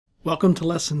Welcome to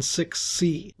Lesson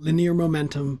 6C, Linear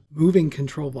Momentum, Moving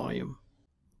Control Volume.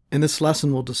 In this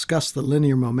lesson, we'll discuss the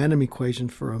linear momentum equation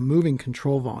for a moving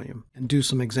control volume and do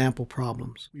some example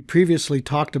problems. We previously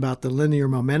talked about the linear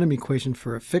momentum equation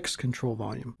for a fixed control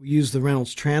volume. We used the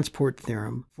Reynolds Transport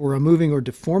Theorem. For a moving or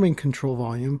deforming control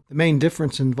volume, the main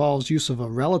difference involves use of a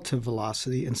relative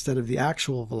velocity instead of the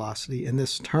actual velocity in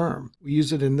this term. We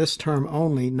use it in this term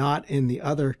only, not in the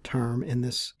other term in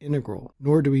this integral,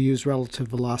 nor do we use relative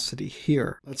velocity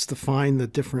here. Let's define the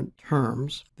different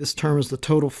terms. This term is the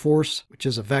total force, which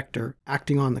is a vector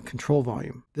acting on the control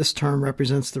volume. This term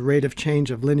represents the rate of change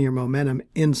of linear momentum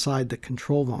inside the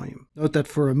control volume. Note that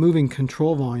for a moving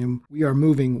control volume, we are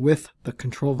moving with the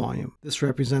control volume. This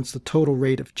represents the total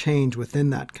rate of change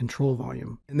within that control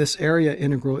volume. And this area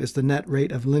integral is the net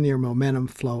rate of linear momentum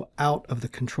flow out of the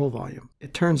control volume.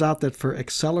 It turns out that for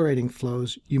accelerating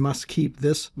flows, you must keep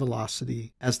this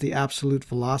velocity as the absolute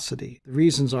velocity. The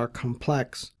reasons are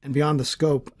complex and beyond the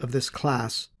scope of this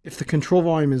class. If the control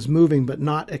volume is moving but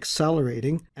not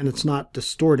accelerating, and it's not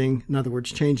distorting, in other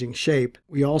words changing shape,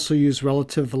 we also use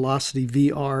relative velocity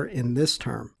VR in this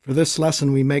term. For this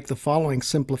lesson, we make the following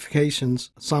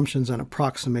simplifications, assumptions, and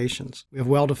approximations. We have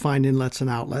well-defined inlets and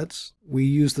outlets. We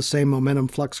use the same momentum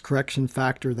flux correction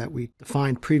factor that we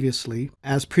defined previously.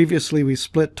 As previously, we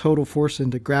split total force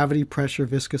into gravity, pressure,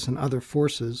 viscous, and other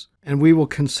forces, and we will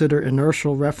consider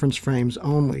inertial reference frames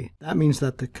only. That means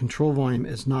that the control volume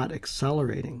is not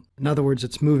accelerating. In other words,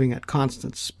 it's moving at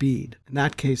constant speed. In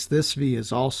that case, this v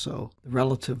is also the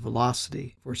relative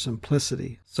velocity for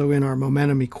simplicity. So in our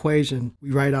momentum equation, we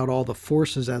write out all the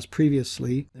forces as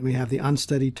previously, then we have the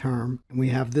unsteady term, and we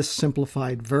have this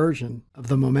simplified version of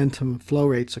the momentum flow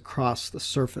rates across the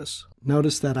surface.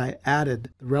 Notice that I added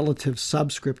the relative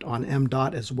subscript on m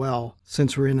dot as well,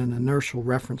 since we're in an inertial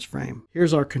reference frame.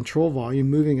 Here's our control volume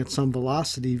moving at some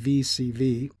velocity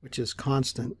vcv, which is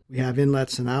constant. We have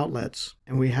inlets and outlets,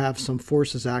 and we have some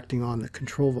forces acting on the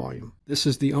control volume. This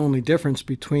is the only difference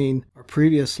between our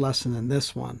previous lesson and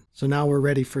this one. So now we're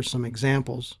ready for some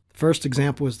examples. The first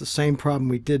example is the same problem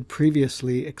we did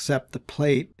previously, except the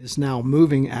plate is now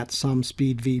moving at some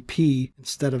speed vp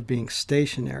instead of being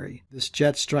stationary. This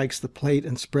jet strikes the plate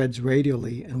and spreads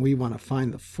radially, and we want to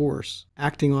find the force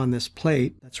acting on this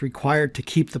plate that's required to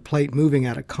keep the plate moving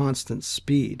at a constant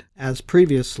speed. As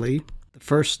previously, the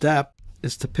first step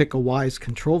is to pick a wise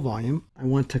control volume. I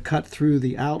want to cut through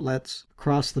the outlets,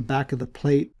 across the back of the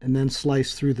plate, and then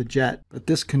slice through the jet. But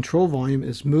this control volume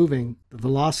is moving. The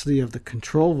velocity of the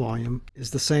control volume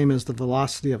is the same as the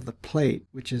velocity of the plate,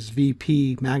 which is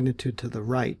Vp magnitude to the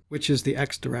right, which is the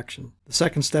x direction. The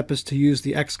second step is to use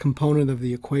the x component of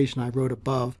the equation I wrote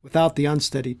above without the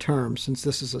unsteady term, since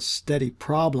this is a steady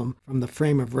problem from the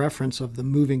frame of reference of the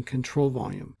moving control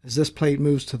volume. As this plate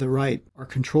moves to the right, our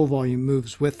control volume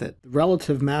moves with it. The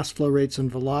relative mass flow rates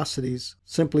and velocities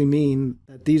simply mean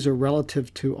that these are relative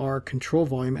to our control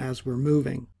volume as we're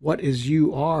moving. What is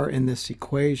UR in this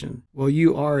equation? Well,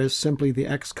 UR is simply the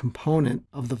x component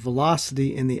of the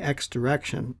velocity in the x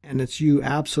direction, and it's U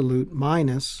absolute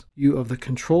minus U of the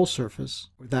control surface,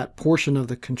 or that portion of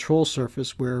the control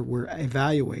surface where we're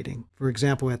evaluating. For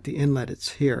example, at the inlet,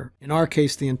 it's here. In our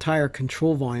case, the entire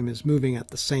control volume is moving at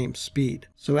the same speed.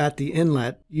 So at the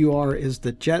inlet, UR is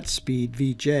the jet speed,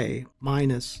 Vj,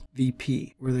 minus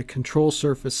Vp, where the control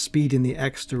surface speed in the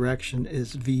x direction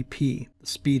is Vp, the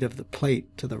speed of the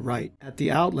plate to the right. At the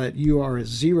outlet, UR is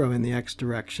 0 in the x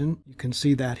direction. You can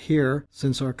see that here.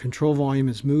 Since our control volume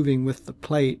is moving with the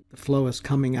plate, the flow is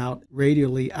coming out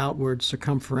radially outward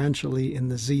circumferentially in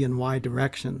the z and y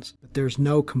directions, but there's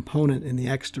no component in the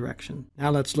x direction. Now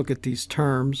let's look at these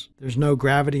terms. There's no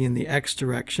gravity in the x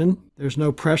direction. There's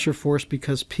no pressure force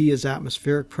because P is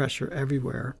atmospheric pressure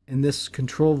everywhere. In this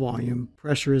control volume,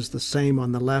 pressure is the same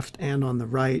on the left and on the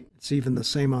right. It's even the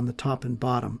same on the top and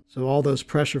bottom. So all those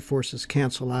pressure forces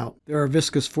cancel out. There are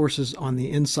viscous forces on the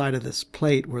inside of this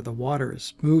plate where the water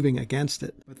is moving against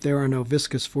it, but there are no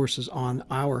viscous forces on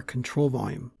our control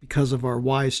volume because of our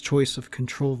wise choice of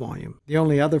control volume. The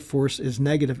only other force is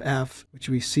negative F, which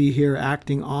we see here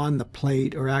acting on the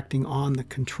plate or acting on the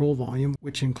control volume,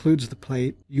 which includes the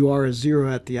plate. UR is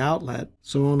 0 at the outlet,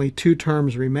 so only two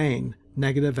terms remain,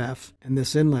 negative F and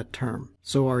this inlet term.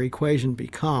 So our equation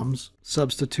becomes,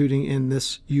 substituting in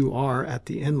this UR at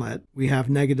the inlet, we have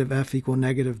negative F equal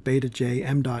negative beta J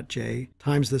m dot J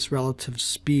times this relative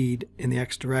speed in the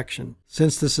x direction.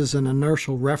 Since this is an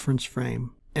inertial reference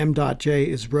frame, m dot j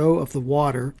is rho of the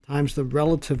water times the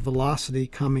relative velocity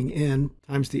coming in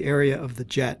times the area of the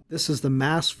jet. This is the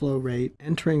mass flow rate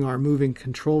entering our moving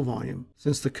control volume.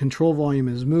 Since the control volume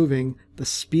is moving, the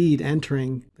speed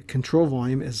entering the control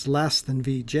volume is less than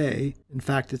Vj. In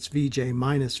fact, it's Vj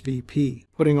minus Vp.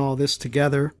 Putting all this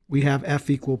together, we have F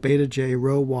equal beta j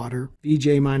rho water,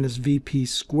 Vj minus Vp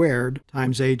squared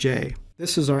times Aj.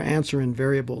 This is our answer in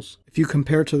variables. If you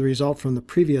compare to the result from the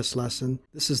previous lesson,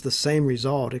 this is the same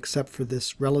result except for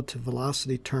this relative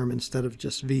velocity term instead of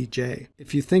just Vj.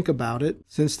 If you think about it,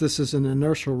 since this is an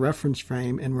inertial reference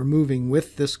frame and we're moving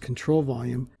with this control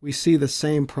volume, we see the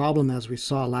same problem as we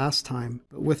saw last time,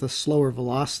 but with a slower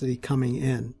velocity coming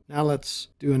in. Now let's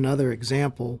do another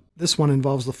example. This one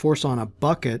involves the force on a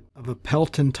bucket of a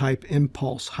Pelton-type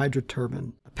impulse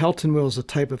hydroturbine. A Pelton wheel is a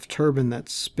type of turbine that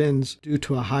spins due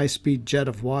to a high-speed jet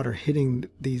of water hitting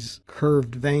these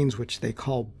curved vanes, which they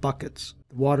call buckets.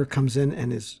 The water comes in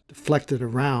and is deflected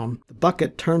around. The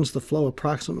bucket turns the flow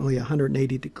approximately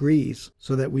 180 degrees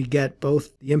so that we get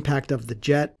both the impact of the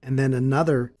jet and then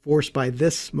another force by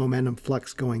this momentum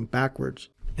flux going backwards.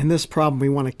 In this problem, we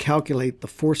want to calculate the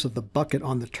force of the bucket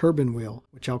on the turbine wheel,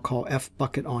 which I'll call F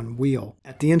bucket on wheel,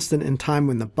 at the instant in time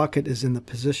when the bucket is in the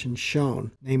position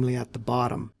shown, namely at the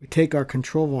bottom. We take our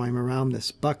control volume around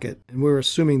this bucket, and we're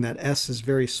assuming that S is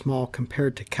very small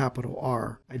compared to capital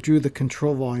R. I drew the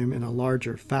control volume in a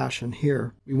larger fashion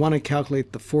here. We want to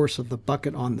calculate the force of the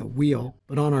bucket on the wheel,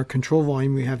 but on our control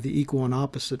volume we have the equal and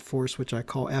opposite force, which I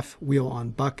call F wheel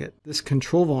on bucket. This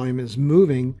control volume is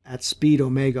moving at speed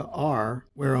omega r,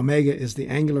 where omega is the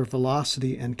angular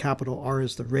velocity and capital R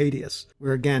is the radius,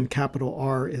 where again capital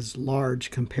R is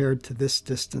large compared to this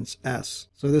distance s.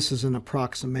 So this is an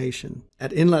approximation.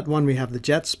 At inlet 1 we have the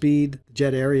jet speed, the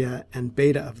jet area, and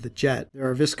beta of the jet. There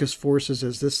are viscous forces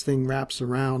as this thing wraps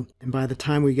around, and by the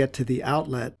time we get to the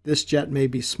outlet, this jet may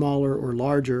be smaller or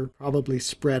larger, probably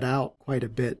spread out quite a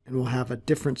bit, and will have a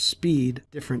different speed,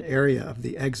 different area of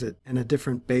the exit, and a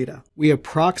different beta. We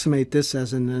approximate this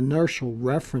as an inertial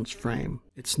reference frame.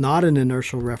 It's not an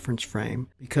inertial reference frame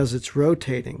because it's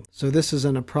rotating, so this is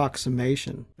an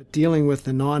approximation. But dealing with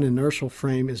the non-inertial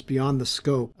frame is beyond the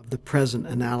scope of the present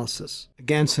analysis.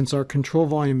 Again, since our control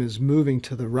volume is moving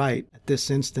to the right at this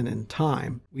instant in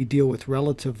time, we deal with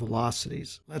relative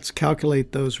velocities. Let's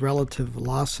calculate those relative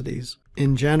velocities.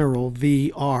 In general,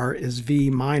 Vr is V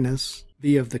minus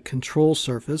V of the control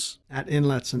surface at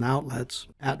inlets and outlets.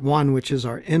 At 1, which is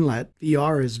our inlet,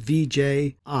 Vr is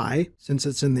Vji, since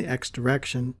it's in the x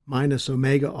direction, minus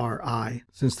omega Ri,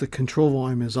 since the control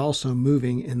volume is also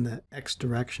moving in the x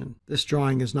direction. This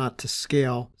drawing is not to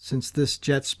scale, since this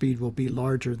jet speed will be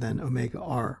larger than omega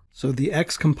r. So the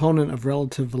x component of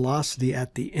relative velocity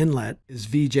at the inlet is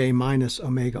Vj minus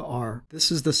omega r.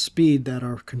 This is the speed that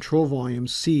our control volume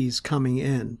sees coming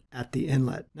in at the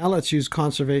inlet. Now let's use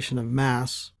conservation of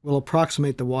mass. We'll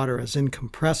approximate the water as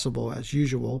incompressible as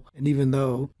usual, and even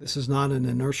though this is not an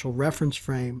inertial reference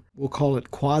frame, we'll call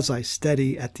it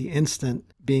quasi-steady at the instant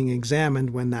being examined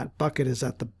when that bucket is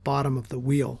at the bottom of the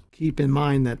wheel. Keep in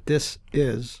mind that this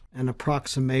is an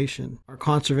approximation. Our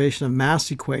conservation of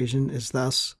mass equation is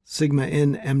thus sigma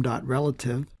in m dot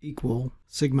relative equal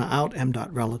sigma out m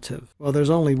dot relative. Well, there's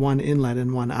only one inlet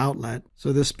and one outlet,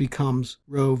 so this becomes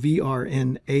rho Vr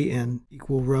in A in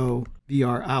equal rho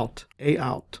Vr out A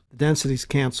out. The densities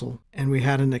cancel, and we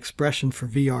had an expression for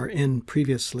Vr in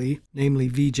previously, namely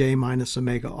Vj minus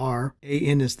omega r. A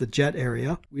in is the jet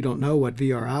area. We don't know what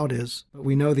Vr out is, but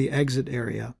we know the exit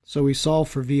area, so we solve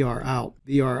for Vr out.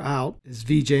 Vr out is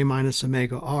Vj minus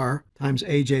omega r times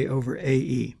Aj over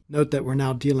Ae. Note that we're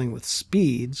now dealing with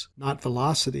speeds, not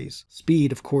velocities.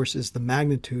 Speed, of course, is the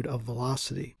magnitude of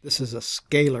velocity. This is a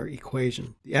scalar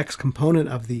equation. The x component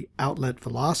of the outlet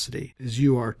velocity is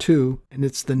ur2, and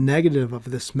it's the negative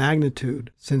of this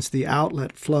magnitude since the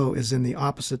outlet flow is in the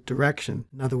opposite direction,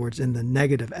 in other words, in the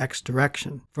negative x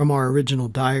direction from our original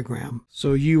diagram.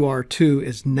 So ur2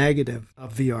 is negative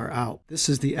of Vr out. This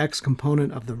is the x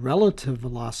component of the relative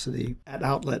velocity at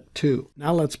outlet 2.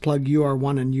 Now let's plug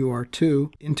ur1 and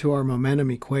ur2 into our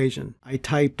momentum equation. I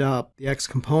typed up the x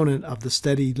component of the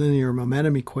steady linear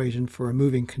momentum equation for a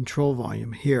moving control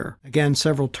volume here. Again,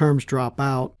 several terms drop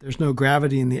out. There's no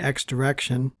gravity in the x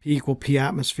direction, P equal P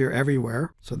atmosphere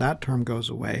everywhere, so that term goes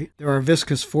away. There are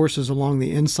viscous forces along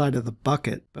the inside of the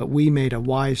bucket, but we made a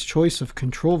wise choice of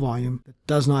control volume that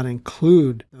does not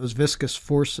include those viscous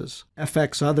forces.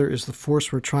 Fx other is the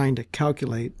force we're trying to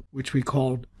calculate, which we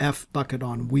called F bucket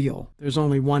on wheel. There's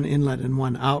only one inlet and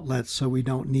one outlet, so we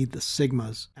don't need the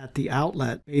sigmas. At the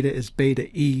outlet, beta is beta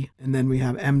E, and then we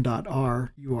have m dot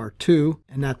r UR2,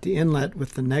 and at the inlet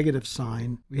with the negative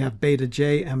sign, we have beta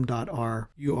J m dot r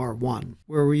UR1.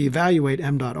 Where we evaluate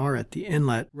m dot r at the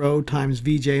inlet, rho times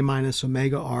Vj minus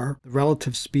omega r, the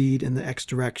relative speed in the x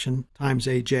direction, times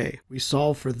Aj. We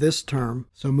solve for this term,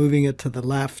 so moving it to the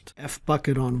left, F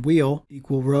bucket on wheel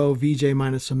equal rho Vj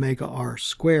minus omega r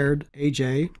squared,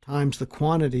 Aj, times the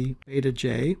quantity beta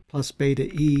J plus beta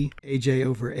E, Aj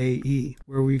over Ae,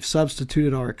 where we've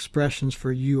substituted our expressions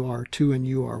for UR2 and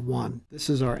UR1. This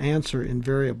is our answer in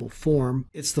variable form.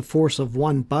 It's the force of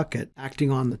one bucket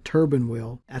acting on the turbine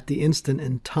wheel at the instant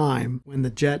in time when the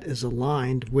jet is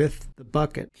aligned with the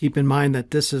bucket. Keep in mind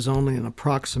that this is only an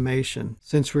approximation,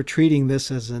 since we're treating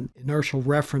this as an inertial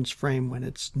reference frame when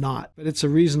it's not, but it's a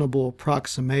reasonable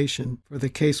approximation for the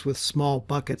case with small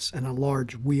buckets and a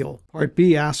large wheel. Part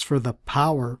B asks for the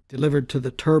power delivered to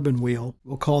the turbine wheel.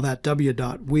 We'll call that W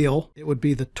dot wheel. It would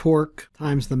be the torque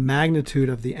times the magnitude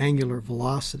of the angular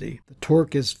velocity. The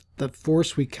torque is the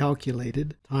force we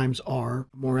calculated times r.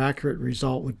 A more accurate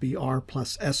result would be r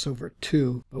plus s over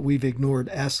 2, but we've ignored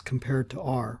s compared to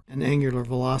r, and angular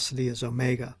velocity is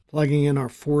omega. Plugging in our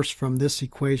force from this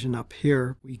equation up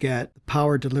here, we get the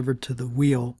power delivered to the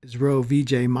wheel is rho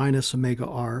Vj minus omega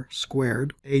r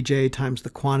squared, Aj times the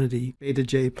quantity beta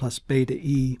J plus beta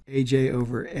E, Aj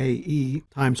over Ae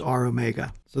times r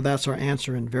omega. So that's our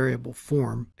answer in variable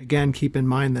form. Again, keep in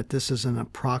mind that this is an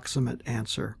approximate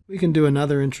answer. We can do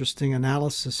another interesting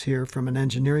analysis here from an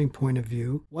engineering point of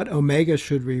view. What omega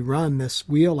should we run this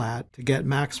wheel at to get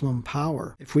maximum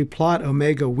power? If we plot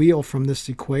omega wheel from this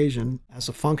equation as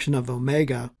a function of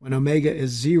omega, when omega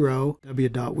is 0, W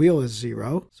dot wheel is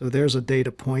 0. So there's a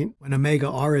data point. When omega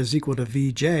r is equal to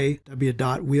Vj, W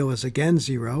dot wheel is again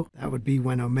 0. That would be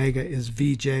when omega is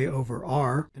Vj over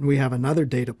r. And we have another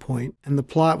data point. And the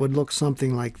plot would look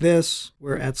something like this,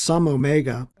 where at some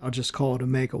omega, I'll just call it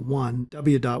omega 1,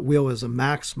 W dot wheel is a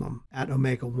maximum at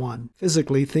omega 1.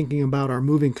 Physically, thinking about our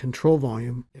moving control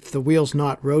volume, if the wheel's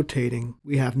not rotating,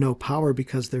 we have no power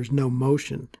because there's no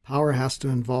motion. Power has to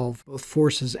involve both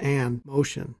forces and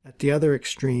motion. At the other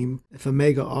extreme, if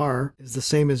omega r is the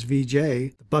same as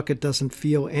Vj, the bucket doesn't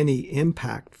feel any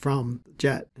impact from the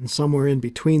jet. And somewhere in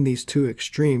between these two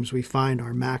extremes, we find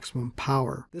our maximum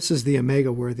power. This is the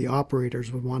omega where the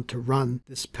operators would want to run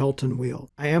this Pelton wheel.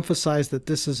 I emphasize that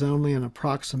this is only an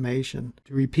approximation.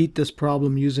 To repeat this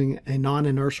problem using a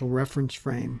non-inertial reference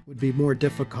frame would be more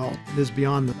difficult and is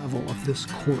beyond the level of this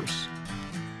course.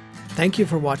 Thank you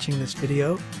for watching this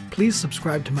video. Please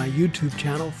subscribe to my YouTube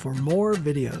channel for more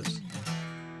videos.